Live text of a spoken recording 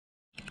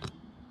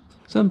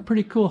Something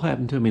pretty cool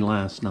happened to me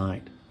last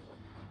night.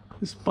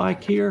 This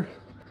bike here,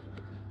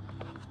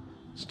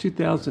 it's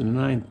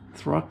 2009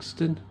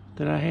 Thruxton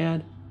that I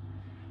had.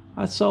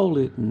 I sold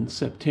it in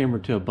September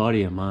to a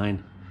buddy of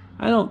mine.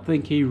 I don't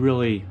think he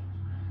really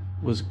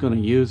was going to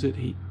use it.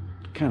 He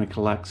kind of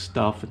collects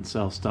stuff and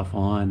sells stuff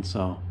on.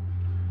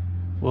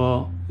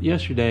 Well,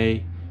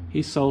 yesterday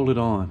he sold it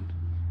on.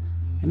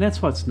 And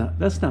that's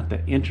not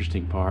the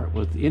interesting part.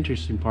 The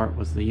interesting part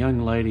was the young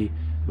lady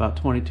about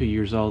 22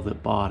 years old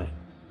that bought it.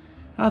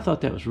 I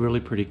thought that was really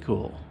pretty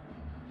cool.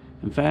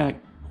 In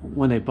fact,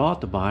 when they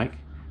bought the bike,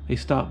 they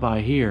stopped by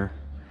here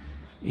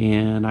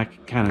and I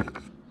kind of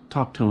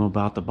talked to them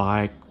about the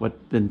bike,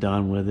 what'd been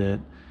done with it,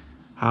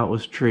 how it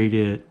was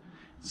treated.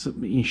 So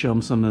you show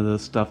them some of the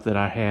stuff that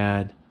I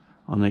had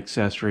on the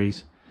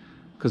accessories.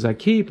 Because I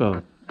keep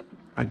a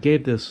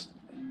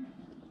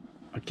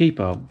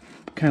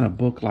kind of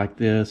book like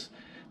this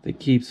that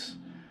keeps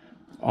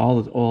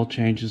all the oil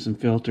changes and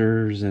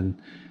filters, and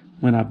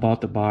when I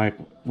bought the bike,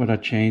 what I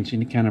changed,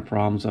 any kind of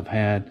problems I've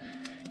had,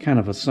 kind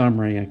of a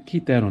summary. I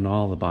keep that on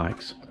all the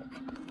bikes.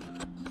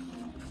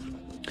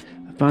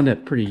 I find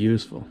that pretty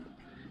useful,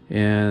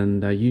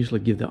 and I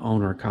usually give the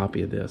owner a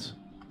copy of this.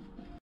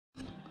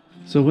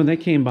 So when they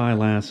came by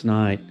last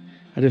night,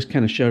 I just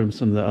kind of showed them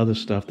some of the other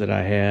stuff that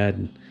I had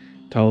and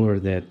told her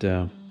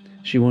that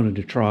she wanted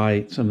to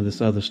try some of this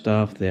other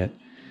stuff, that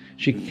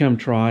she could come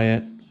try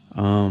it,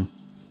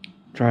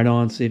 try it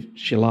on, see if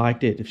she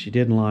liked it. If she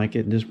didn't like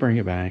it, and just bring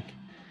it back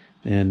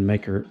and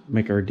make her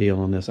a deal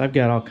on this. I've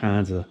got all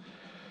kinds of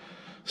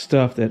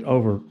stuff that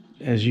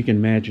as you can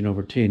imagine,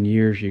 over 10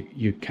 years,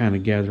 you kind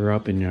of gather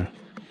up in your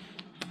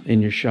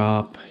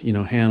shop. You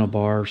know,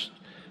 handlebars,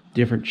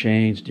 different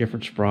chains,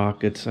 different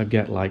sprockets. I've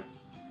got like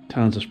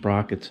tons of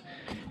sprockets.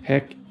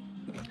 Heck,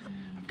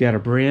 I've got a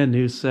brand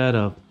new set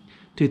of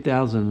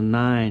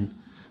 2009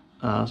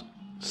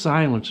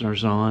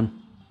 silencers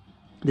on.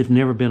 They've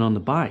never been on the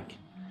bike.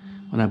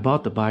 When I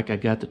bought the bike, I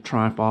got the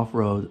Triumph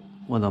off-road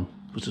with them,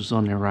 which is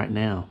on there right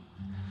now.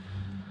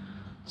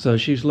 So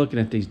she's looking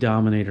at these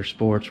Dominator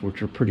Sports,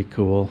 which are pretty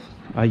cool.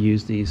 I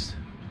used these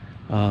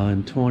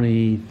in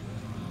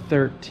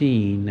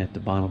 2013 at the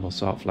Bonneville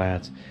Salt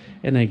Flats,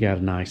 and they got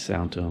a nice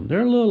sound to them.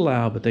 They're a little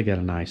loud, but they got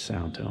a nice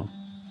sound to them.